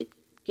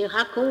care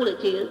how cold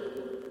it is,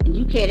 and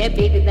you carry that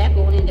baby back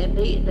on in that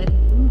bed, that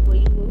room where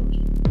you was.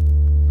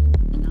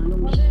 And I know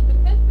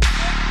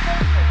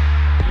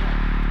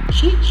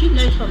she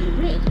nursed from the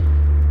breast,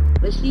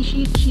 but see,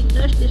 she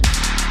nursed this.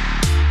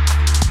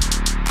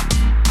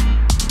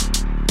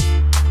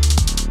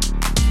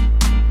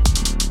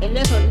 And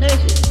let her nurse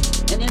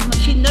it, and then when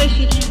she nursed,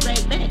 she didn't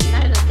bring back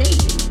night or day.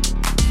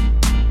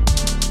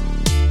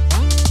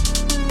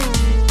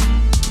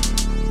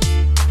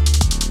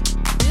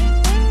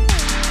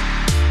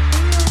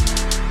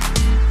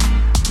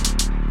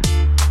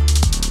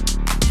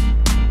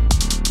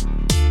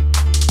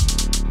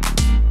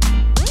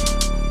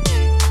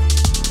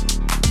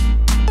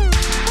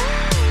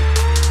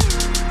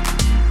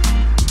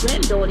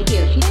 Granddaughter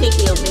here, she take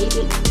care of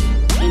baby,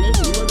 and this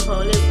is what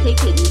her ever take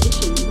it, and this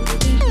shit,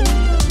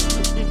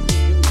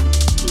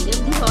 she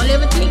never do her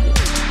ever take it.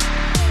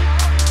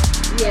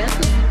 Yeah.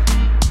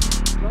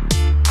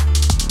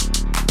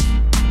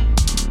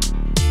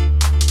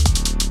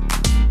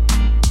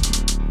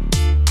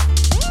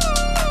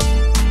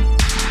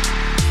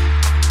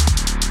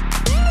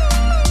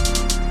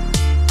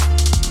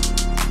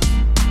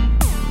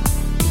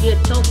 You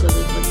talk of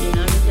it, but then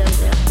I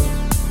just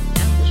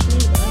after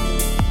sleep,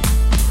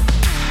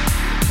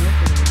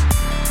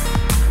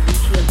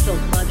 so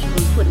much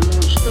we put them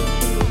on stuff,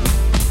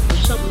 or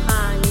something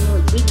high,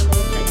 and bring them on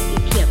like to be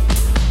kept.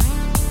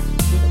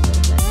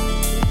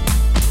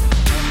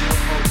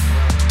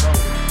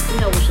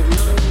 It's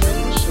another way.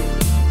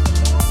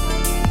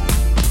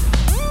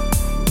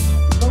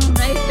 Going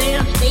right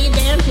there, stay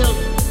there till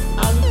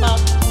I was about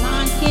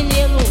 9, 10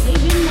 years old,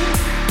 maybe more.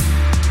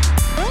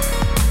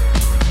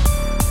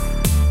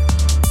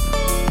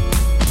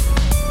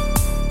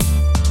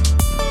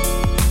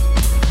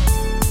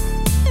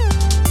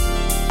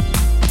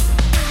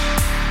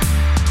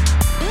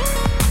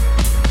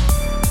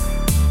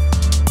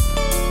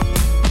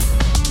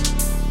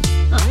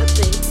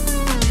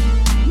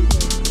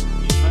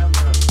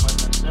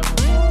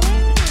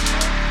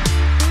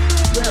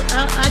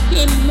 I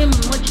can't remember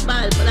much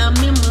about it, but I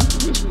remember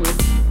this was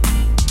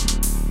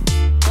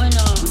when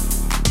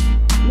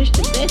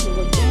Mr. Bessie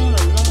was born a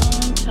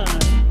long time.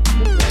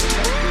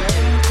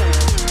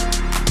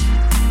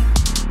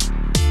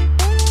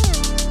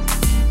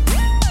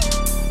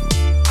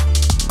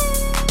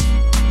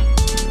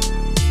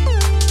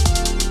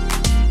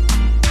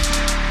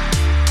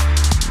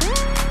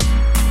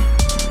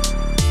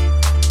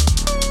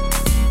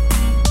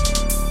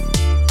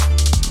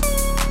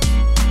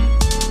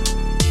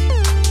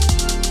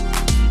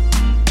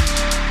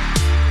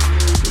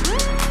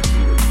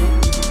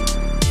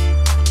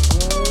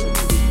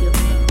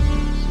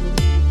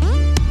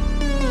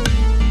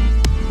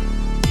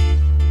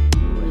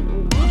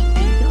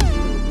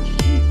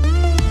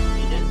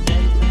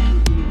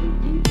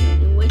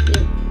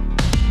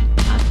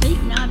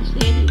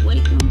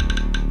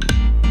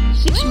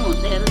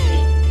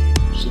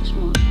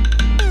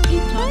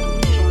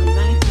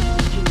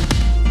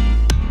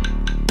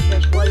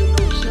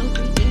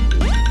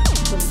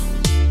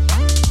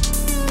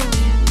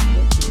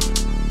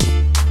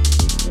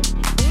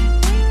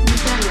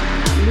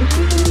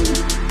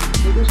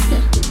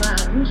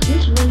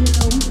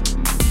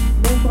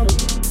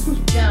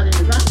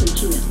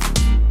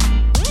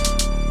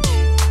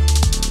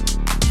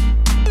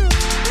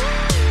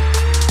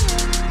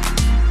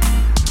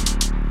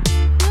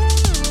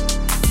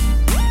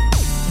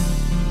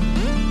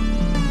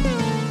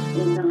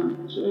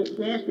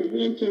 They asked the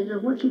then says,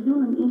 what you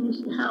doing in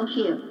this house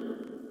here?